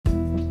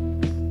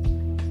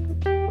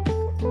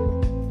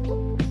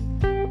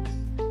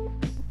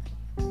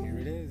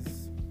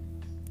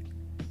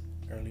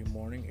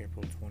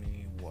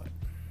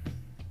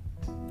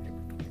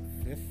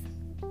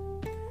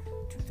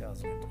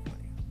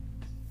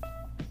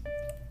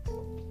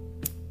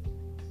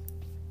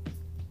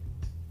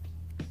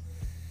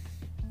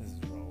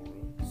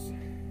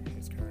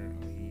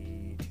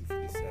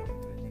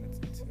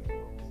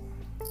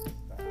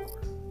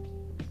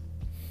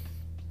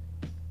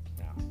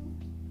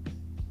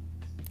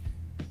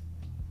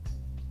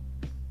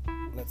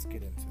let's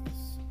get into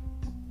this.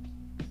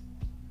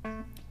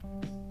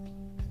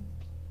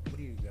 What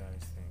do you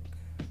guys think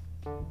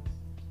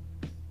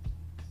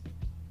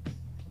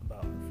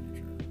about our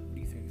future? What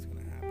do you think is going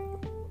to happen?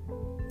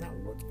 Not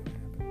what's going to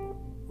happen, but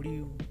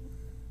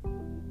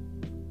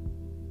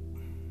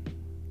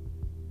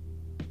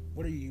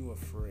what are you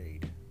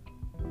afraid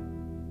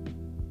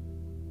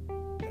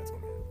that's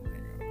going to happen?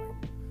 Like,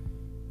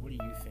 what do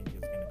you think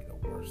is going to be the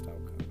worst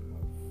outcome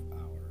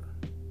of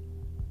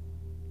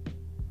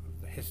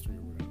the history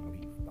we're going to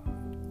leave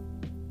behind?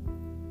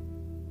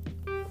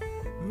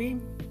 Me,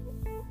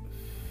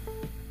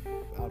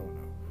 I don't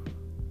know.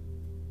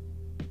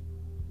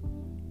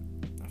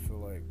 I feel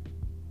like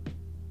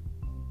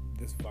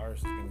this virus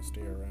is going to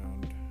stay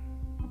around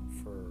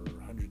for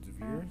hundreds of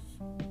years,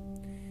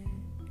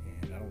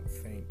 and I don't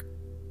think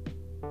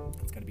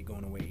it's going to be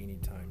going away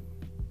anytime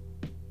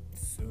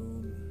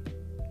soon.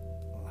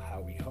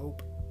 How we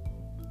hope.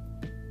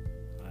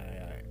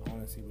 I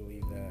honestly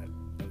believe that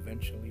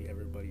eventually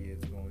everybody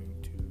is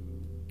going to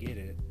get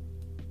it,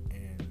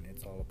 and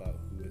it's all about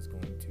who is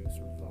going to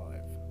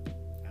survive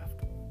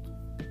afterwards,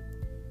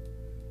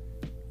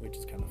 which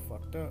is kind of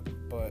fucked up,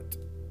 but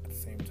at the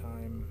same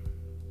time,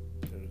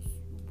 there's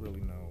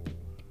really no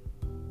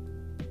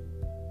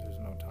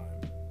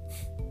time.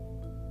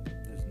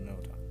 There's no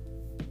time.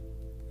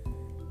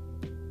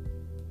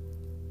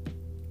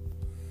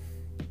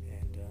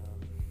 And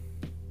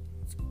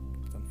it's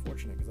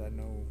unfortunate because I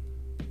know,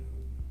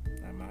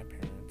 my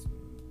parents,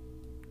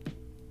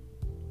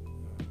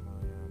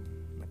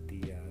 my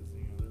tias,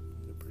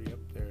 they're pretty up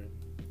there.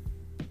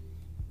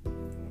 I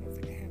don't know if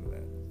they can handle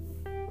that,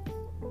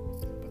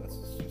 but that's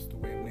just the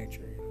way of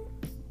nature.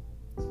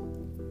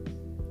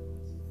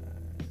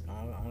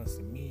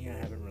 Honestly, me, I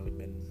haven't really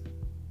been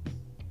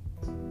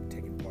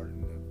taking part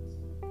in the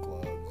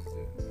gloves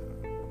and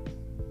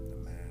the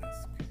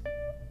mask.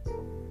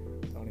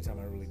 The only time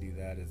I really do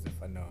that is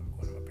if I know I'm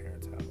going to my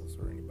parents' house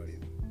or anybody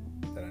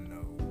that I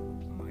know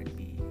might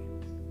be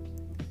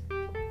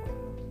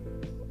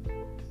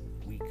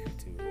weak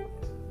to,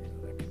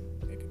 or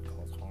that can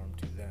cause harm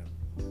to them.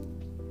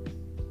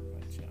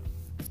 But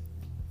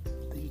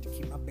I need to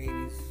keep my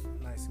babies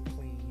nice and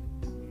clean,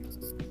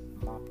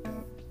 mopped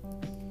up.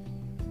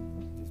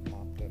 Just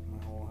mopped up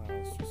my whole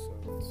house just so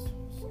it's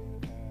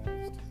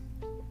sanitized.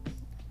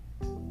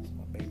 So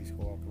my babies can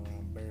walk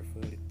around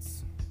barefooted,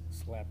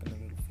 slapping their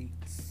little feet.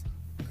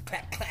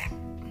 Clap, clap.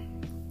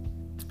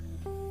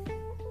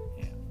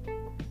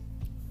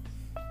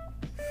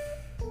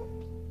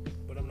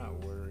 But I'm not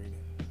worried.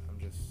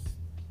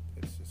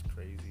 It's just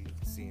crazy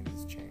seeing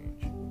this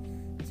change.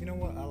 Because you know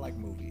what? I like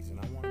movies, and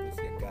I want to go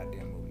see a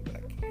goddamn movie, but I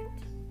can't.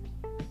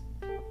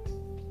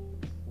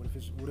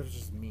 What if it's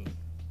just me?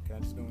 Can I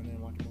just go in there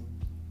and watch a movie?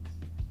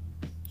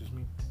 Just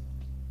me?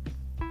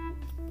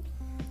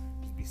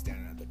 Just be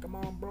standing out there. Come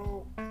on,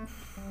 bro.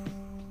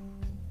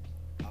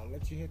 I'll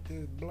let you hit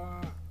this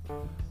block.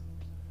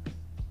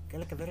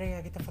 Get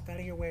the fuck out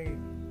of your way.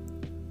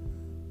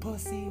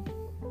 Pussy.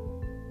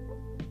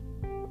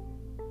 Go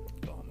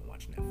home and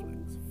watch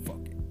Netflix.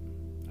 Fuck it.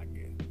 I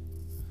get it.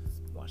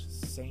 Watch the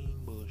same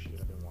bullshit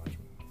I've been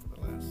watching for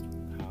the last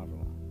however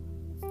long.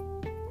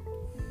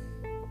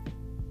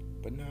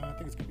 But no, I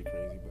think it's gonna be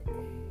crazy, but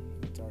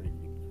it's already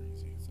getting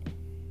crazy, so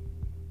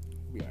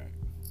we'll be alright.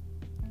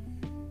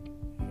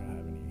 If y'all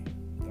have any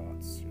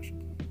thoughts, you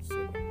should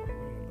send them my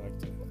way.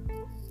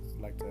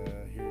 I'd like to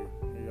hear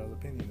y'all's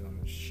opinions on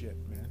this shit,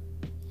 man.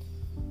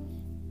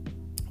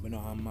 But no,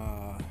 I'm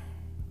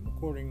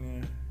recording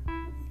in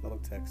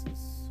Lubbock,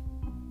 Texas,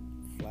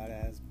 flat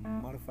ass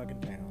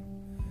motherfucking town.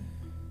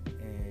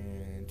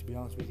 And to be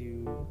honest with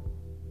you,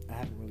 I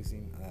haven't really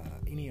seen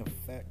any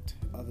effect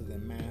other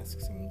than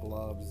masks and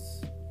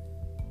gloves.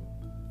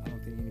 I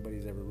don't think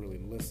anybody's ever really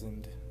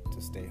listened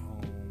to stay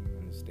home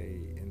and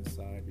stay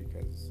inside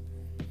because,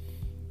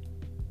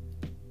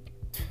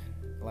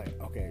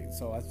 okay,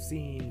 so I've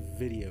seen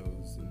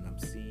videos and I've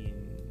seen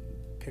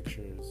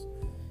pictures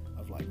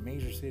of like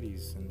major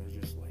cities, and they're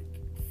just like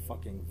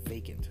fucking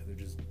vacant.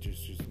 There's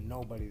just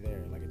nobody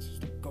there. Like it's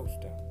just a ghost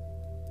town.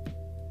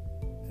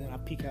 And then I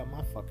peek out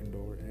my fucking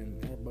door,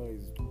 and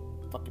everybody's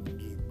fucking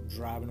just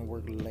driving to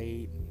work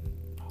late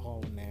and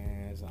hauling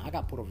ass. I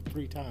got put over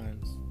 3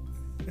 times.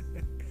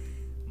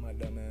 My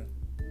dumb ass.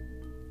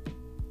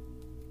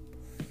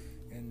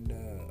 And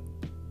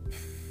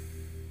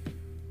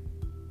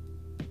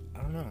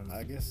I don't know.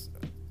 I guess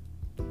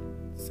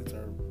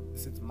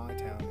since my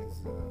town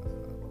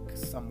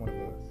is somewhat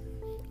of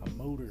a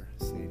motor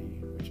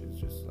city, which is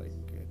just like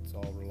it's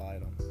all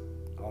relied on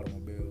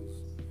automobiles.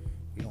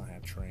 We don't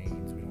have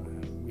trains.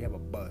 We have a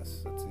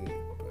bus. That's it.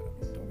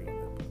 But don't get on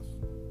that bus.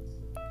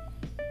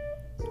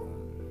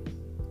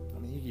 I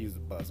mean, you can use the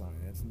bus on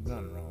it. There's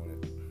nothing wrong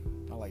with it.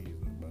 I like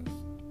using the bus.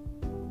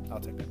 I'll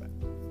take that back.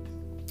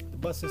 The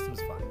bus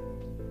system's fine.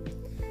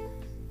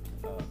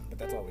 But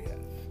that's all we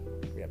have.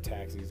 We have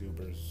taxis,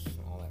 Ubers,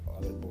 all that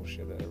other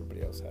bullshit that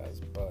everybody else has.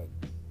 But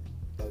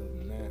other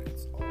than that,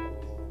 it's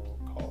all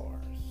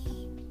cars.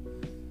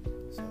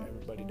 So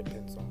everybody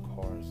depends on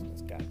cars in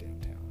this goddamn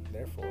town.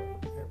 Therefore,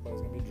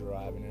 everybody's gonna be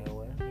driving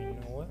everywhere. And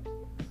you know what?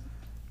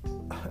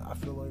 I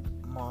feel like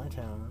my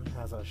town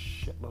has a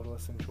shitload of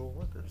essential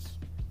workers.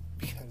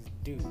 Because,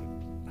 dude,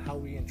 how are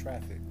we in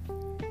traffic?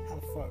 How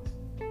the fuck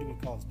do we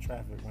cause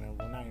traffic when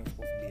we're not even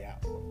supposed to be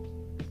out?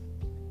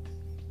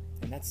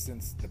 And that's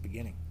since the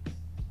beginning.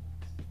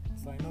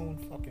 It's like no one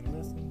fucking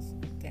listens.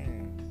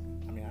 Damn.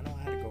 I mean, I know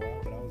I had to go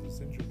out, but I was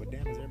essential. But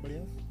damn, is everybody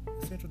else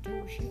essential too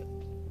or shit?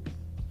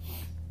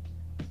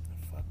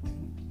 Fuck,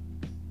 man.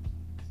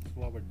 That's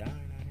why we're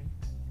dying out here.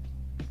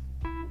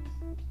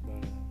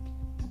 But,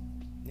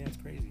 yeah, it's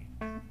crazy.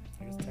 I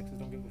guess Texas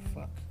don't give a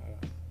fuck,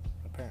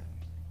 apparently.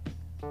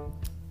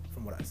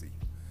 From what I see.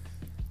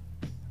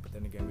 But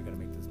then again, we gotta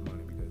make this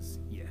money because,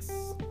 yes,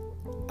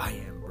 I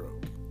am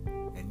broke.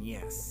 And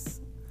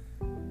yes,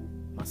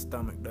 my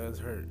stomach does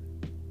hurt.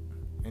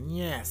 And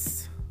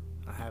yes,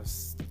 I have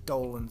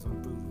stolen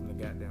some food from the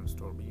goddamn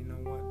store. But you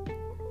know what?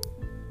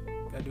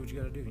 You gotta do what you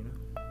gotta do, you know?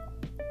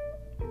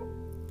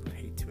 I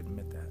hate to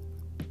admit that.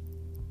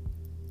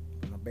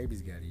 But my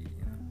baby's gotta eat,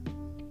 you know?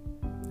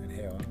 And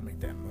hell, I don't make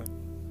that much.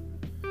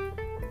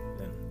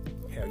 Then,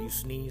 hell, you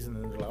sneeze and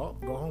then they're like, oh,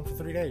 go home for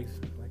 3 days.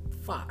 Like,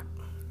 fuck.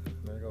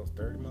 There goes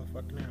 30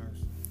 motherfucking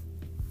hours.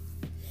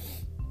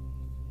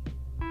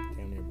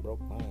 Damn near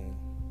broke my ass.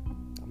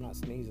 I'm not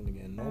sneezing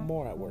again. No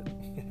more at work.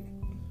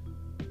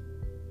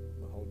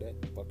 That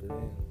fucker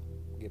in.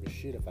 Give a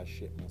shit if I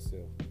shit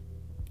myself.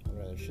 I'd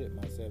rather shit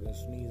myself than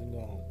sneeze and go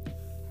home.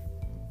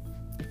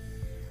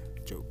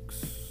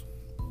 Jokes.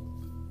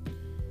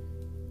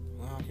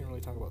 Well, I can't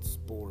really talk about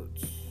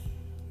sports.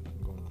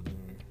 Nothing going on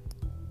there.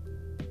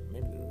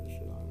 Maybe there is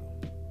shit on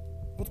there.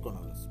 What's going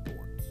on in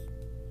sports?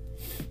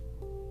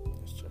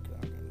 Let's check it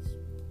out, guys.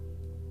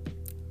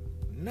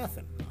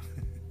 Nothing.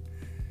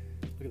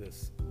 Look at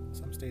this.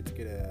 Some states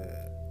get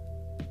a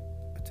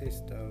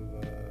taste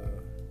of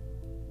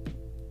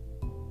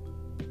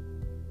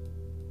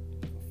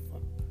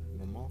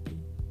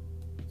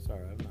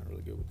sorry, I'm not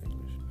really good with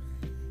English.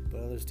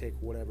 But others take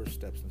whatever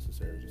steps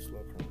necessary to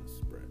slow corona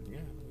spread.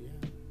 Yeah,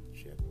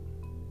 shit.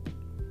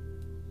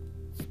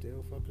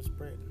 Still fucking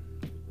spreading.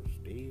 We're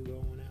still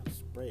going out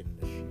spreading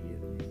the shit.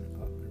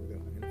 Oh, there we go.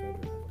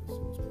 NFL draft. Let's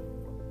see what's going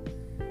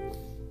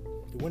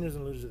on. The winners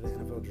and losers of the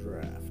NFL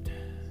draft.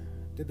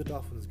 Did the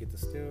Dolphins get the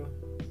steal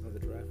of the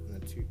draft in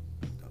the two?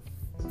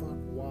 The fuck?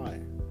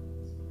 Why?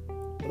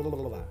 Blah, blah,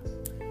 blah, blah.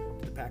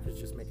 Did the Packers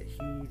just make a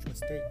huge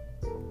mistake?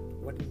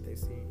 Why didn't they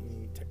see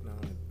any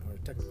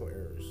technical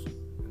errors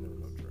in the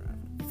remote draft?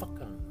 Fuck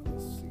on.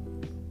 Let's see.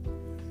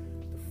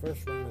 The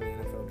first round of the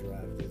NFL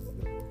draft is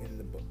in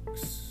the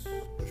books.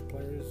 Which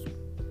players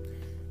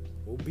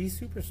will be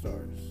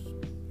superstars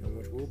and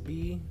which will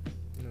be,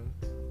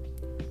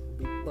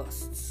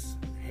 busts.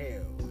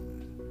 Hell,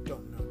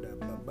 don't know that,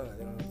 but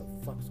they don't know what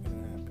the fuck's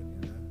gonna happen.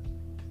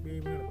 We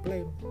ain't gonna play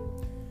them.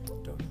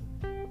 Don't know.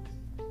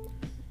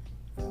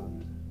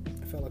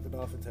 I felt like the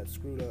Dolphins had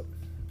screwed up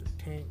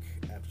tank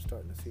after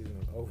starting the season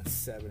of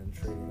 0-7 and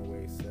trading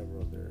away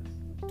several of their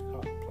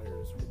top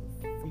players for the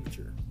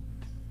future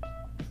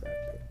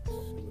draft picks.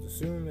 It was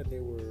assumed that they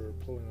were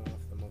pulling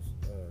off the most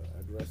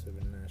aggressive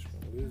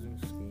international losing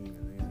scheme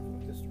in the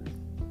NFL history.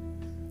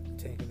 The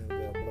tanking of the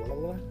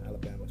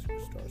Alabama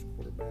Superstars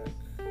quarterback.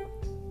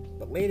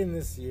 But late in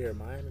this year,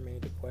 Miami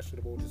made the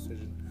questionable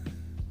decision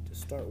to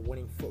start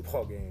winning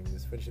football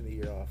games, finishing the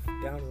year off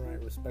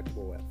downright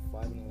respectable at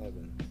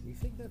 5-11. You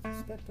think that's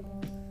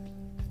respectable?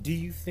 Do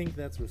you think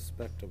that's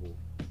respectable?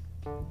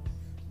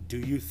 Do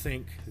you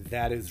think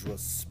that is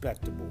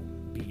respectable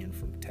being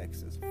from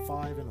Texas?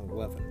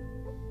 5-11.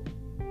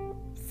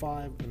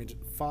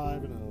 5-11.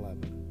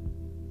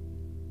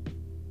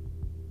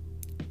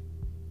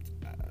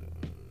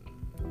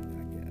 I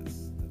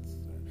guess that's.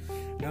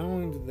 Not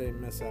only did they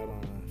miss out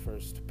on a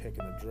first pick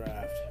in the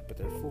draft, but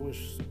their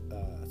foolish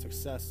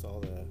success saw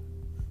the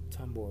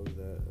tumble of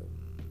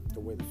the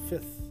way the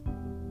fifth,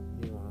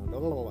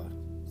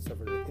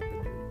 suffered a hip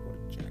injury. What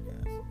a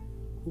jackass.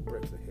 Who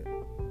breaks a hip?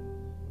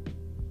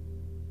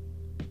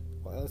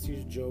 While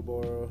LSU's Joe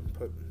Burrow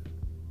put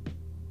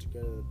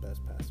together the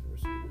best passing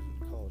receivers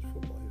in college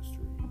football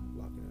history,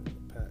 locking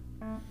in the pack.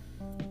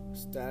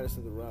 Status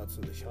of the routes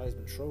of the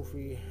Heisman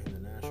Trophy and the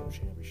national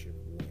championship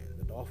win.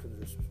 The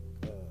Dolphins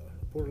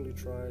reportedly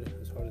tried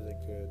as hard as they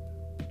could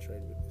to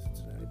trade with the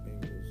Cincinnati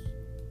Bengals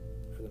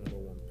for the number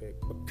 1 pick,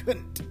 but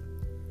couldn't.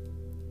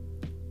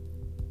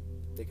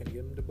 They couldn't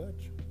get them to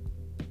budge.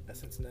 As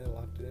Cincinnati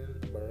locked it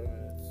in, Burrow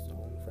and its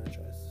own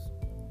franchise.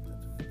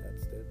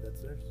 That's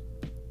theirs.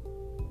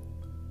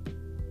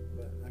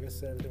 But I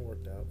guess everything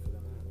worked out for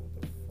them. I don't know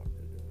what the fuck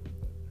they're doing.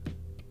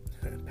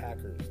 But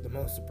Packers, the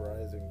most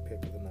surprising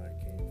pick of the night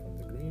came from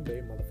the Green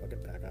Bay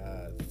motherfucking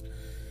Packers,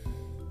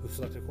 who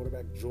selected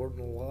quarterback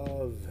Jordan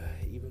Love,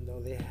 even though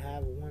they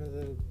have one of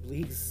the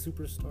league's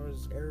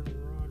superstars, Aaron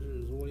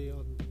Rodgers. What are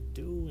y'all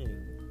doing?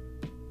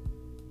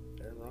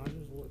 Aaron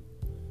Rodgers, what?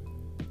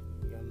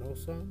 You gotta know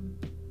something?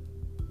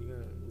 You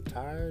gonna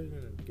retire? You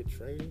gonna get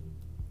traded?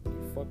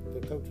 You fuck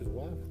the coach's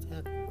wife? What's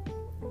happening?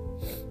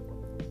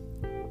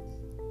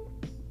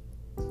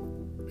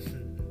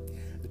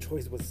 The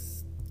choice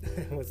was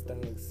What's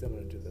done looks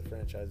similar to the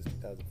franchise's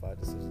 2005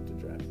 decision to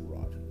draft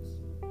Rodgers.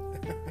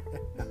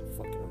 How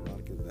fucking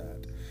ironic is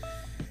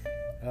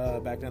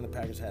that? Back then, the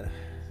Packers had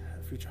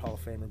future Hall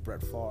of Famer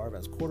Brett Favre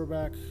as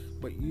quarterback,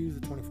 but used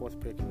the 24th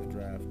pick in the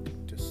draft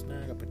to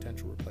snag a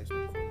potential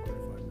replacement for the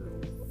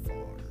 35-year-old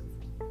Favre.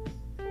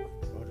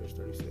 Rodgers,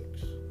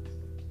 36.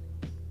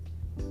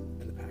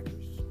 And the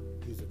Packers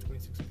used the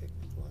 26th pick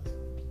as well.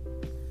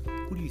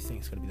 Who do you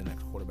think is going to be the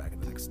next quarterback in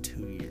the next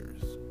 2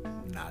 years?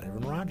 Not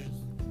Aaron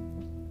Rodgers.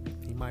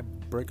 He might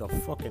break a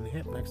fucking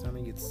hip next time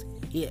he gets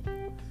hit.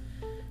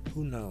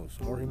 Who knows?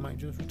 Or he might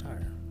just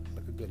retire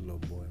like a good little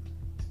boy.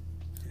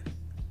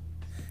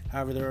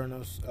 However, there are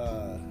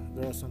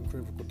some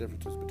critical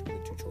differences between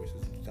the two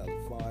choices. In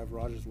 2005,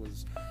 Rodgers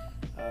was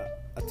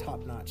a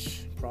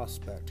top-notch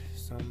prospect.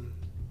 Some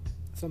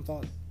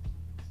thought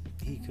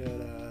he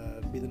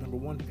could be the number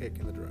one pick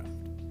in the draft.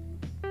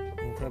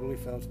 He incredibly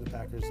fell to the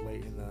Packers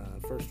late in the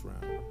first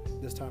round.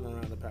 This time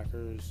around, the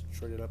Packers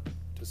traded up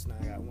to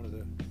snag out one of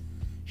the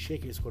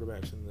shakiest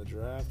quarterbacks in the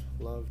draft.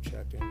 Love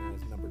checked in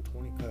as number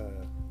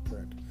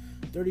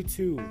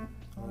 32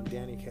 on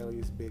Danny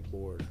Kelly's big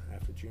board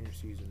after junior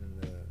season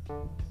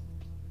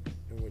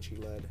in which he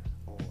led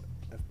all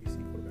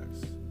FBC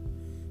quarterbacks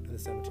and the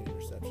 17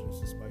 interceptions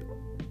despite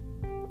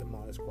the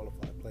modest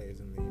qualified plays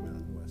in the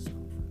Mountain West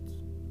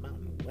Conference.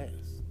 Mountain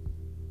West?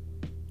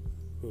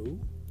 Who?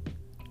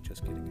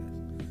 Just kidding,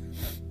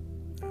 guys.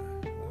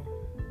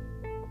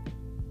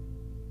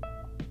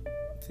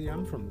 See,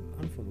 I'm from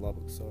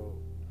Lubbock, so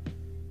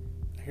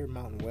I hear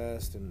Mountain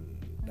West and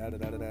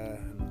da-da-da-da-da,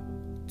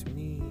 and to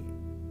me,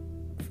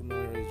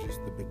 familiar is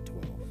just the Big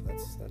 12.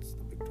 That's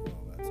the Big 12.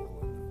 That's all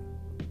I know.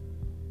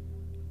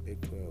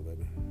 Big 12,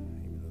 baby.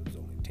 Even though there's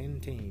only 10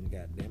 teams,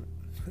 goddammit.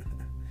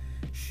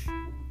 Shh.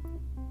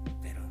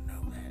 They don't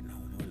know that. No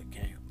one really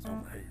counts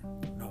over here.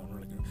 No one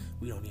really counts.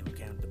 We don't even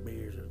count the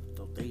Bears or the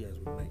Tortillas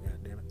we make,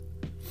 goddammit.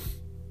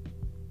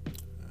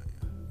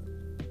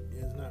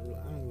 Yeah, it's not really.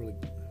 I don't really.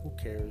 Who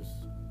cares?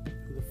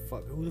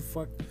 Who the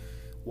fuck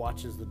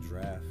watches the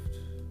draft?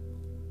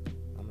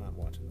 I'm not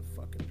watching the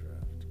fucking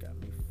draft. Got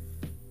me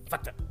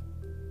fucked up.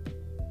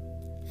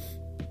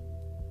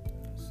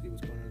 Let's see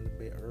what's going on in the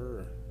Bay.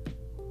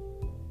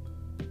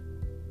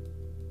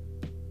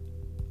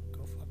 Go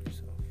fuck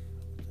yourself.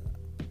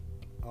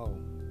 Oh.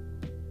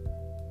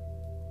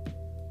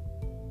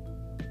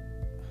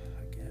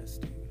 I guess,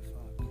 dude.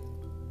 Fuck.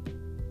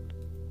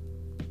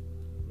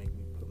 Make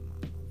me put my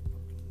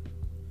motherfucking.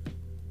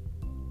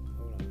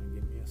 Hold on.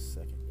 Give me a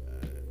second,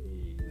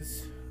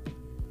 guys.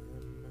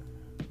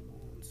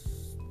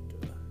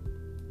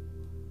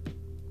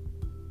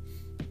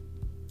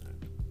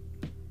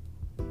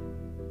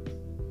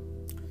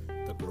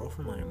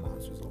 From my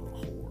monster's a little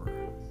whore.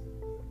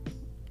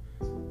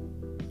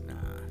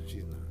 Nah,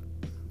 she's not.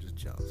 I'm just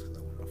jealous because I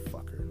wanted to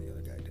fuck her and the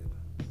other guy did.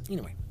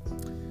 Anyway.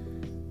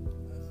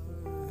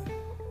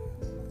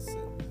 Let's see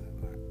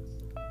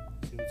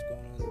what's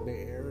going on in the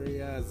Bay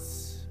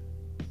Areas.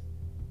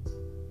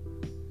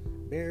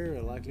 Bay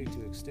Area likely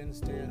to extend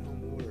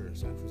stay-at-home order.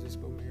 San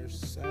Francisco mayor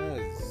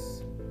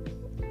says.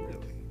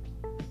 Really?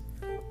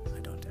 I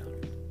don't doubt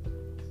it.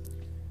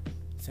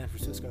 San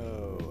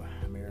Francisco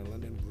Mayor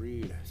London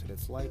Breed said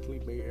it's likely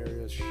Bay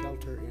Area's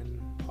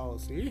shelter-in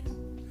policy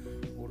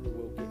order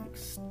will get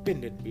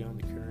extended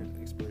beyond the current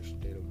expiration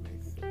date of May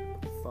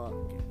 3rd.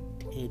 Fucking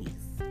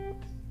titties.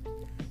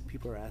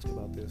 People are asking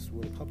about this.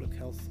 Will the public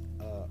health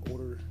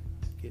order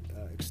get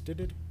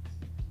extended?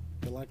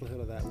 The likelihood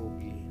of that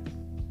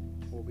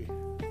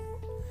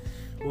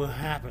will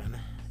happen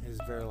is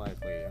very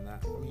likely, and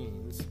that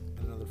means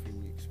another few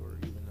weeks or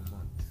even a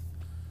month.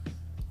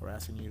 We're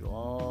asking you to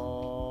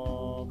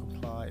all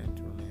comply and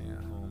to remain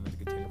at home and to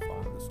continue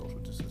following the social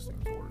distancing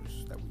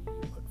orders that we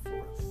put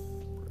forth.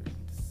 Brady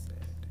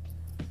said.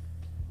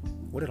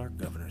 What did our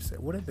governor say?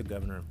 What did the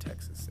governor of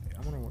Texas say?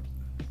 I wonder what.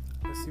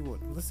 Let's see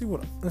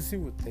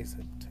what they said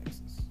in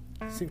Texas.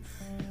 See,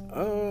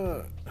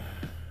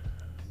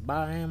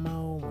 buy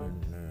ammo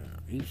and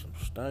eat some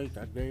steak,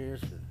 I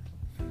guess,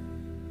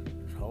 and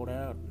just hold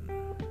out.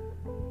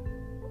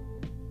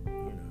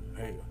 And,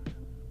 hey,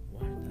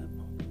 why is that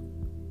moment?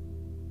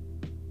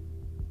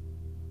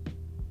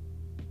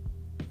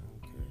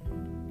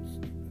 Okay,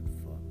 stupid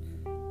fuck.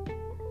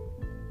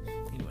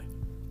 Anyway,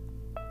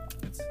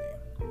 let's see.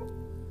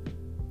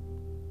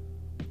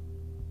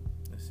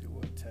 Let's see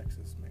what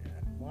Texas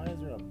man. Why is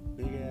there a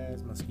big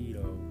ass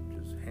mosquito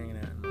just hanging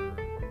out in my room?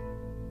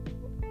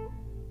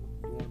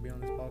 You want to be on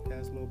this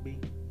podcast, Lil B?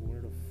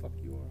 Where the fuck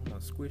you are? I'm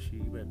gonna squish you.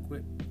 You better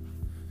quit.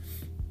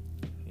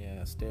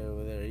 Yeah, stay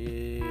over there.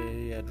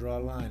 Yeah. Draw a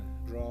line.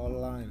 Draw a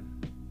line.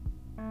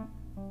 Oh,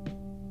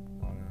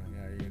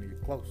 yeah, you're gonna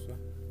get close, huh?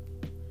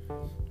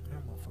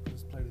 Alright, motherfucker,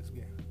 let's play this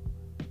game.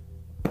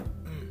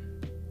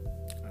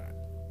 Alright.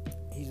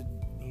 He's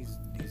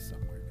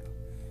somewhere now.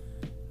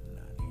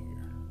 Not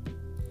here.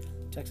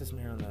 Texas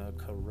mayor on the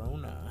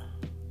Corona.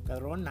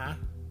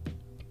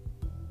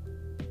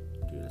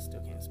 Dude, I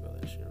still can't spell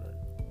that shit right.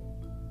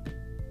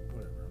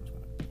 Whatever, I'm just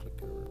gonna click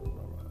it.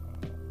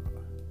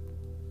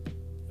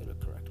 It'll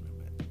correct me a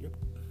bit. Yep.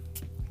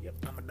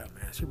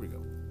 dumbass. Here we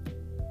go.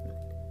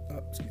 Oh,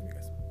 excuse me,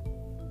 guys.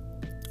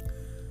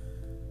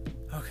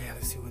 Okay,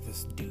 let's see what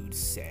this dude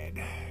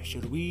said.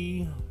 Should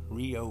we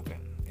reopen?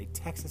 A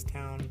Texas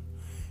town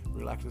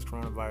relaxes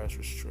coronavirus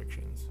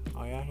restrictions.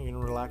 Oh yeah, you're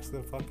gonna relax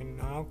the fucking...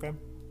 Oh, okay.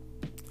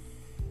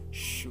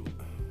 Shoot.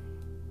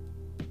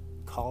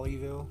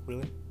 Colleyville?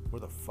 Really? Where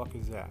the fuck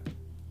is that?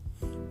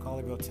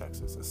 Colleyville,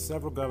 Texas.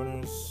 Several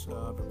governors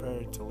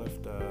prepared to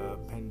lift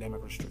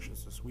pandemic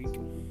restrictions this week.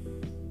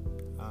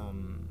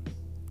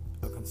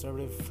 A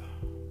conservative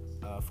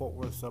Fort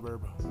Worth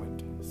suburb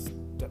went a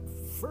step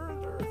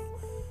further.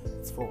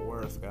 It's Fort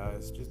Worth,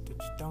 guys. Just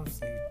don't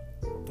say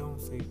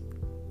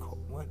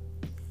what?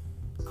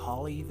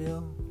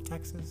 Colleyville,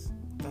 Texas?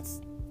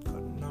 That's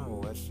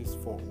just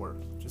Fort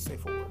Worth. Just say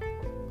Fort Worth.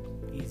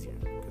 Easier,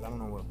 because I don't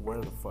know where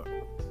the fuck.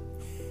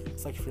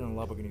 It's like if you're in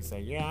Lubbock and you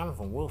say, yeah, I'm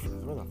from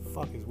Wilford. Where the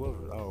fuck is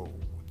Wilford? Oh,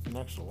 it's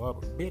next to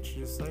Lubbock. Bitch,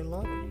 just say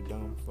Lubbock, you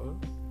dumb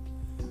fuck.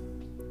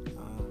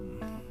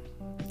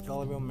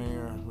 Colleyville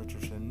Mayor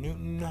Richardson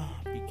Newton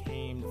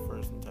became the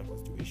first in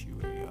Texas to issue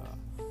a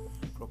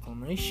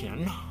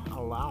proclamation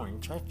allowing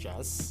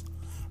churches,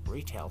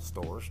 retail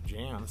stores,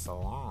 gyms,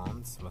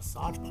 salons,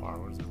 massage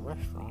parlors, and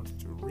restaurants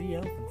to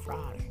reopen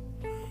Friday.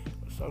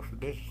 With social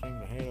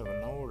distancing ahead of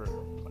an order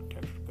by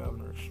Texas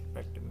governor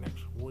expected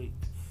next week.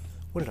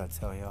 What did I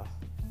tell y'all?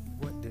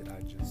 What did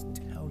I just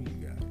tell you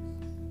guys?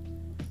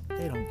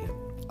 They don't give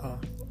a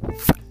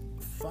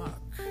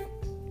fuck.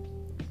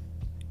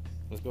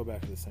 Let's go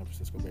back to the San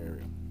Francisco Bay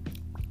Area.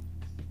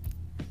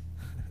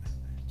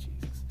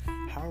 Jesus.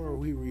 How are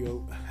we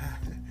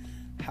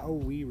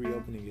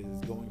reopening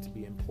is going to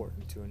be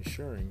important to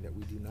ensuring that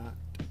we do not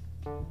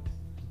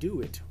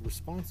do it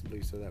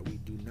responsibly so that we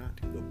do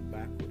not go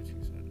backwards, he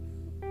said.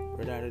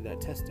 Red added that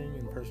testing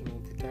and personal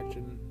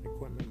protection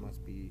equipment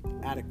must be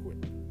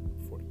adequate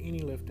for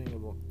any lifting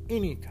of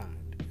any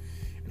kind,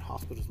 and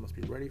hospitals must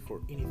be ready for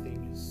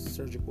anything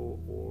surgical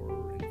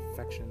or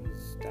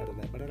infections.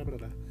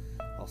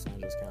 Los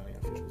Angeles County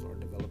officials are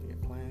developing a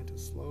plan to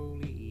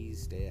slowly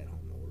ease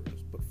stay-at-home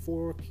orders, but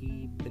 4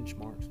 key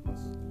benchmarks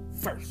must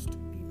first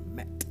be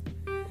met.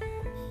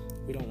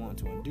 We don't want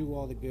to undo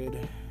all the good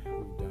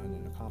we've done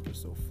and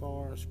accomplished so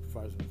far.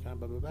 Supervisors and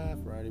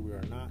Friday, we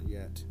are not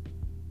yet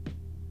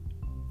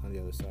on the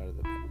other side of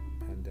the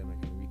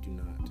pandemic, and we do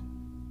not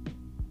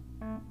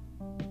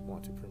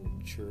want to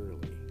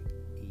prematurely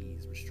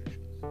ease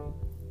restrictions.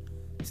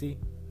 See,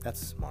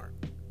 that's smart.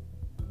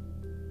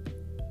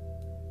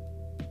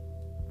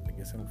 I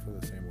guess I don't feel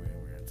the same way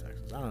over here in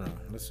Texas. I don't know.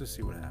 Let's just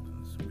see what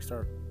happens. If we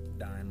start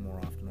dying more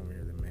often over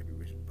here, then maybe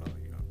we should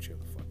probably chill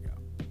the fuck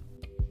out.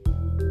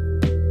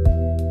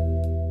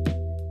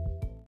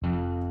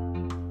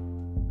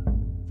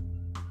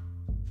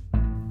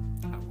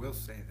 I will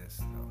say this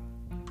though.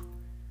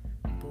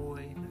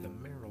 Boy, the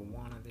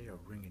marijuana they are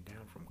bringing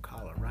down from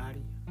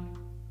Colorado.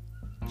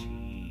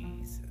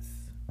 Jesus.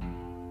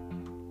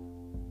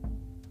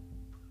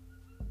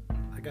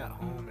 I got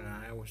home and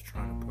I was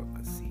trying to put my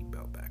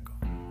seatbelt back on.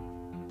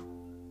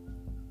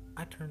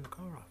 I turned the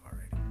car off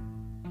already.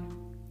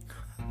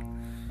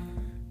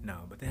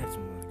 No, but they have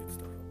some really good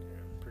stuff up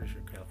there. I'm pretty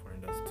sure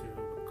California does too,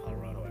 but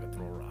Colorado, I could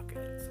throw a rock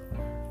at it, so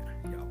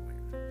yeah, y'all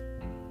win.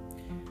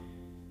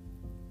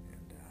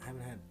 And I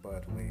haven't had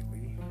Bud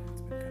lately.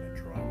 It's been kind of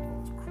dry with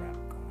all this crap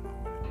going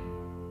on.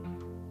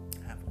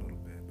 I have a little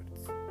bit, but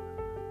it's,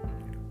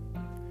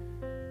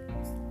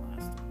 it's the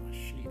last of my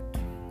shit.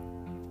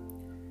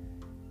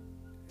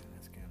 And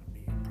that's gonna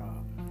be a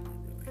problem, not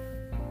really.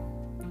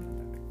 Not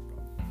that big a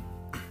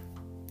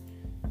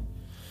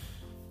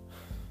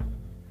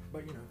problem.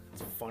 But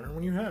it's funner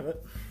when you have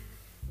it.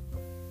 I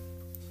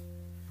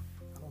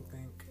don't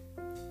think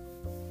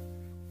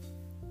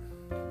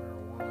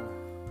marijuana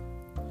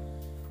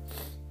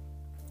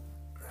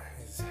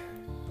is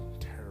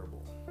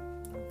terrible. I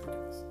don't think it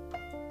is.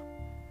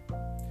 I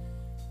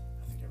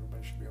think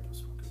everybody should be able to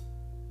smoke it.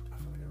 I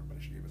feel like everybody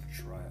should be able to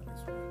try at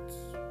least once.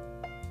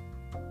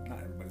 Not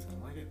everybody's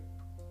gonna like it,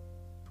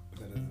 but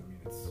that doesn't mean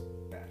it's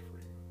bad for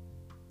you.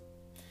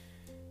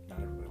 Not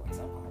everybody likes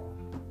alcohol,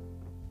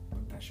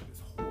 but that shit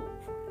is horrible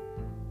for you.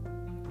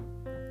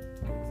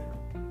 To give an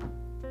example,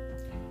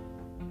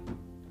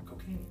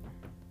 cocaine.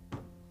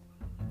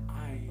 I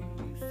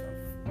used to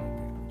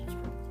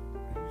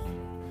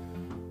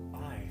I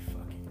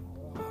fucking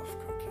love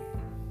cocaine.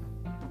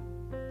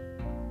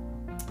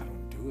 I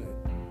don't do it,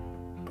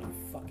 but I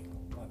fucking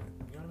love it.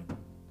 You know what I mean?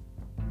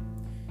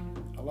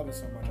 I love it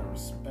so much I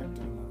respect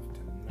it enough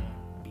to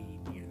not be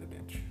near the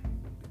bitch,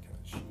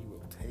 because she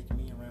will take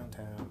me around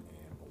town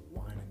and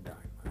wine and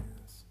dine my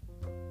ass.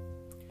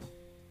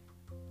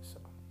 So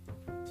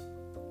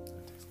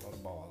it takes a lot of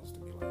balls to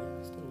be like, yeah,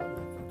 I still love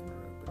that fucking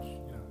road, but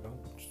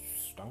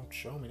don't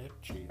show me that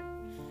shit.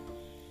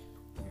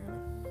 But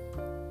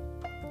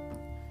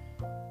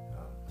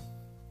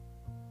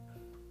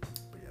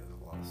yeah, there's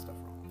a lot of stuff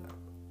wrong with that.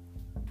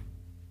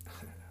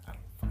 I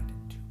don't find it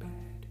too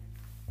bad.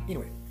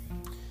 Anyway,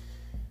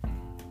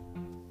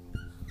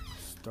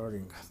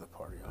 starting the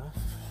party off.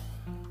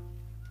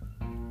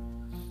 I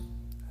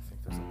think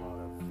there's a lot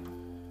of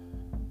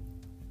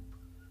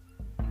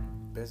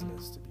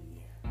business to be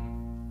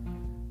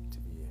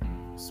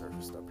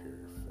surfaced up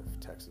here if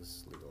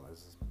Texas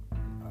legalizes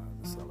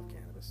the sale of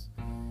cannabis,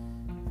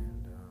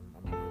 and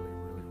I'm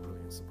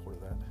really in support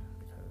of that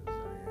because I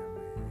am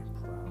a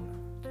proud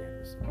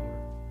cannabis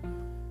smoker.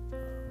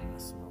 I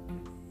smoke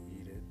it,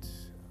 eat it,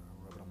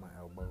 rub it on my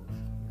elbows,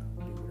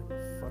 do whatever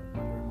the fuck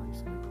my grandma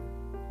used to do.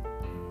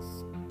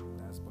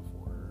 That's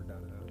before her,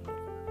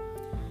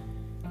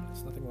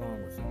 There's nothing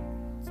wrong with it.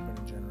 It's been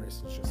in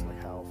generations, just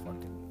like how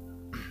fucking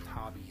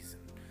hobbies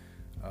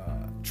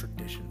and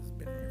traditions have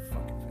been in your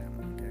fucking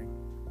family, okay?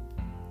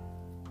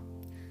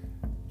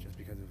 Just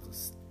because there's a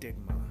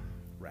stigma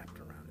wrapped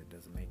around it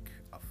doesn't make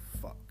a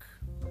fuck.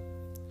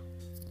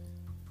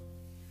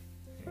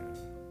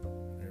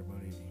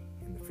 Everybody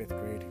in the 5th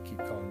grade keep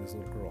calling this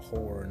little girl a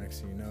whore.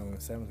 Next thing you know, in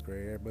 7th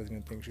grade, everybody's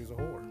gonna think she's a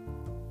whore.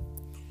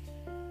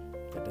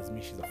 That doesn't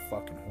mean she's a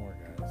fucking whore,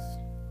 guys.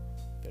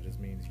 That just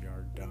means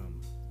y'all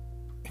dumb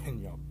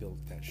and y'all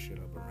built that shit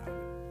up around it.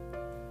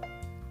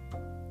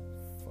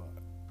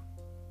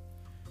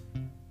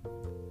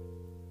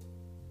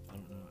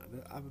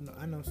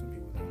 I know some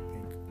people that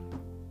think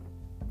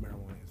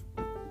marijuana is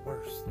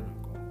worse than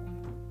alcohol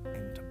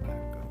and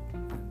tobacco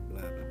and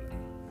blah, blah, blah.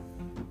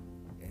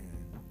 And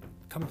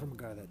coming from a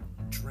guy that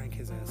drank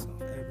his ass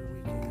off every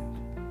weekend,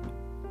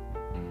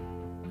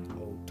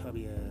 old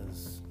tubby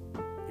ass,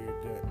 beer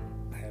gut,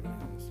 having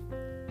ass,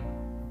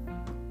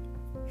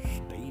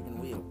 Stephen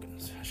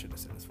Wilkins. I should have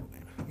said his full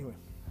name. Anyway,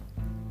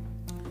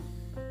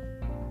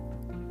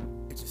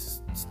 it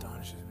just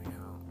astonishes me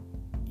how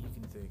you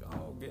can think,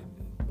 oh, getting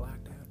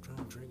blacked out,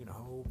 drinking a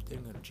whole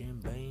thing of Jim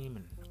Beam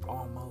and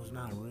almost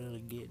not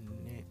really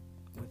getting it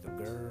with a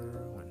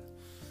girl and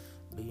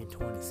being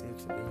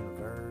 26 and being a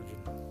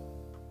virgin.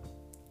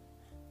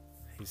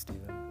 Hey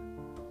Steven,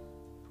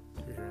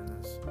 if you're hearing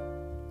this,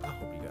 I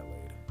hope you got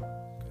laid,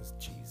 because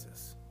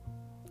Jesus.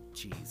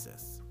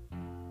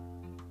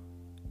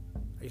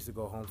 I used to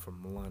go home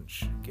from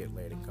lunch, get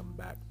laid, and come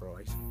back, bro. I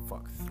used to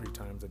fuck 3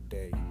 times a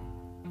day.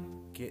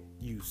 Get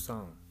you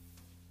some.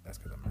 That's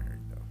because I'm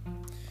married, though.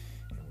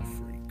 And we're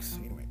freaks.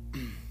 Anyway.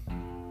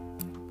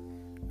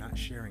 Not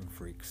sharing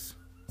freaks.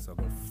 So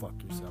go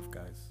fuck yourself,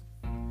 guys.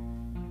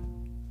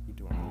 We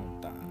do our own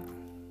thing.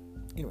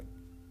 Anyway.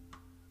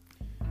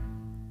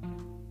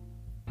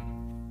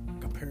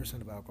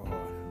 Comparison of alcohol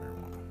and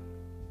marijuana.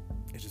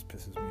 It just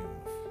pisses me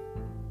off.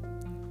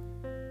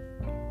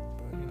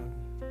 But,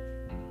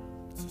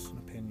 it's just an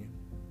opinion.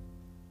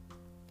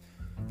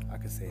 I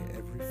could say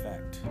every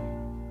fact,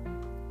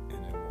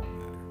 and it won't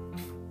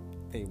matter.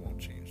 They won't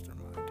change their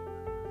mind.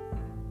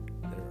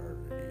 They're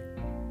already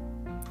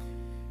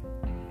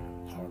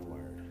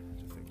hardwired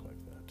to think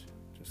like that.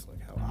 Just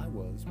like how I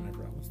was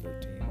whenever I was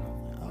 13. I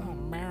was like, oh,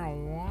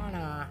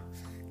 marijuana.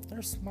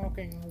 They're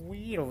smoking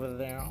weed over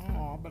there.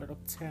 Oh, I better go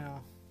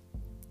tell.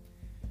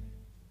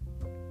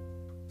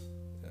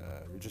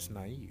 You're just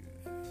naive.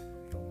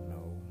 You don't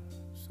know,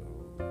 so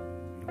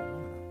you don't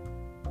want to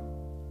know.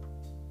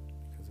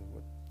 Because of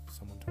what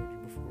someone told you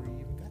before you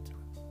even got to know.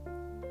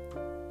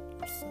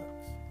 Which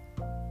sucks.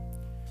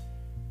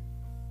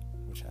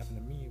 Which happened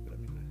to me, but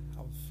I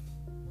was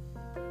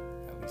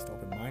at least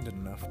open-minded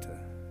enough to,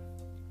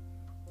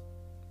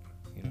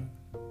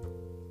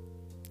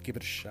 give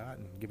it a shot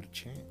and give it a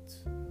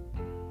chance. I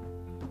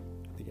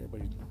think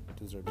everybody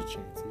deserves a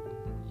chance, even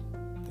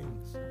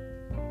things.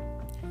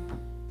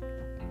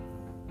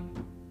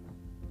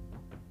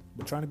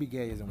 But trying to be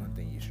gay isn't one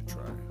thing you should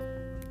try.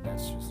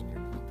 That's just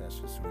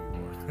who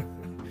you are.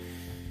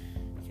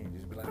 You can't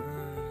just be like, I'm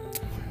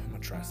gonna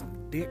try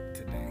some dick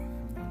today.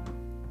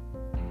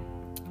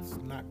 It's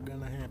not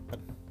gonna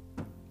happen.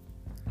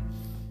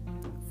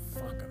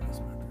 Fuck, I miss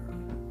my girl.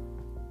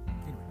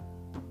 Anyway.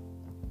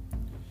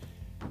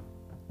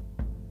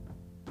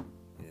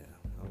 Yeah,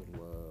 I would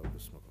love to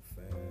smoke a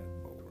fat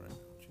bowl right now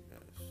with you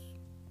guys.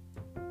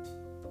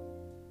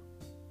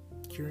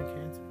 Curing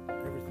cancer,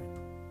 everything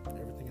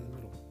in the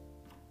middle.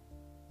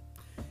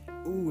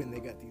 Ooh, and they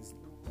got these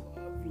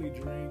lovely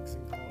drinks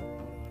in Colorado.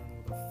 I don't know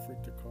what the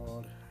freak they're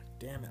called.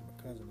 Damn it, my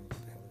cousin knows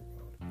what the hell they're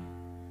called. I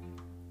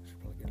should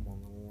probably get him on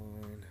the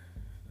line.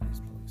 He's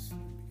probably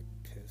asleep. Get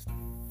pissed.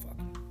 Fuck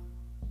him.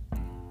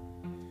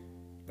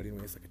 But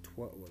anyway, it's like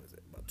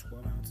about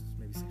 12 ounces,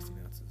 maybe 16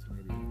 ounces,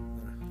 maybe, I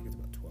think it's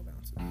about 12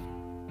 ounces.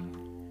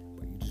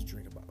 But you just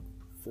drink about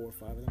 4 or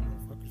 5 of them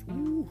motherfuckers.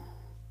 Woo!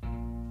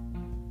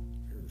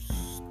 You're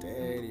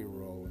steady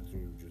rolling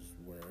through just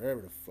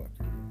wherever the fuck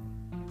you're going.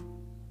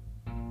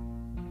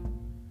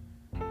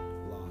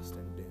 Lost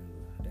in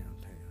Denver,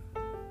 downtown.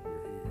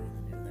 You're here,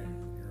 then you're there,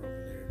 then you're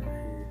over there, then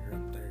you're here, you're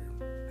up there.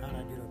 How'd I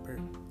get up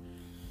here?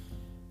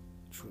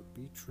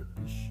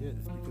 Trippy shit.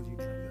 It's because you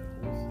drank that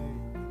whole thing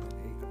and then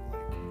ate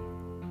like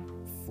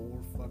 4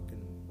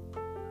 fucking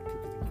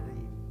cookies and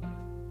cream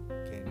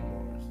candy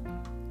bars.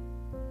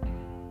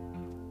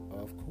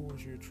 Of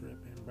course you're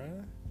tripping,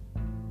 bruh.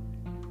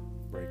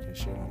 Breaking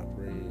shit on a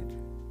bridge.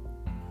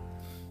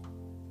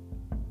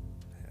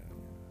 Hell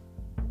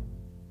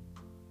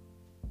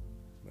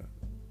yeah.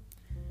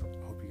 But I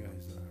hope you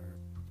guys are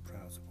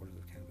proud supporters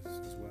of cannabis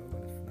as well.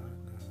 And if not,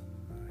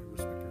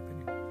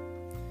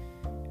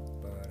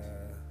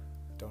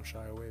 don't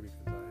shy away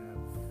because I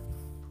have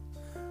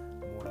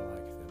more to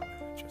like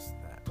than just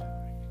that.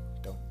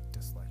 Don't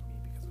dislike me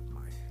because of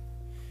my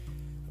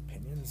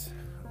opinions.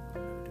 I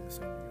will never do the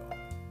same.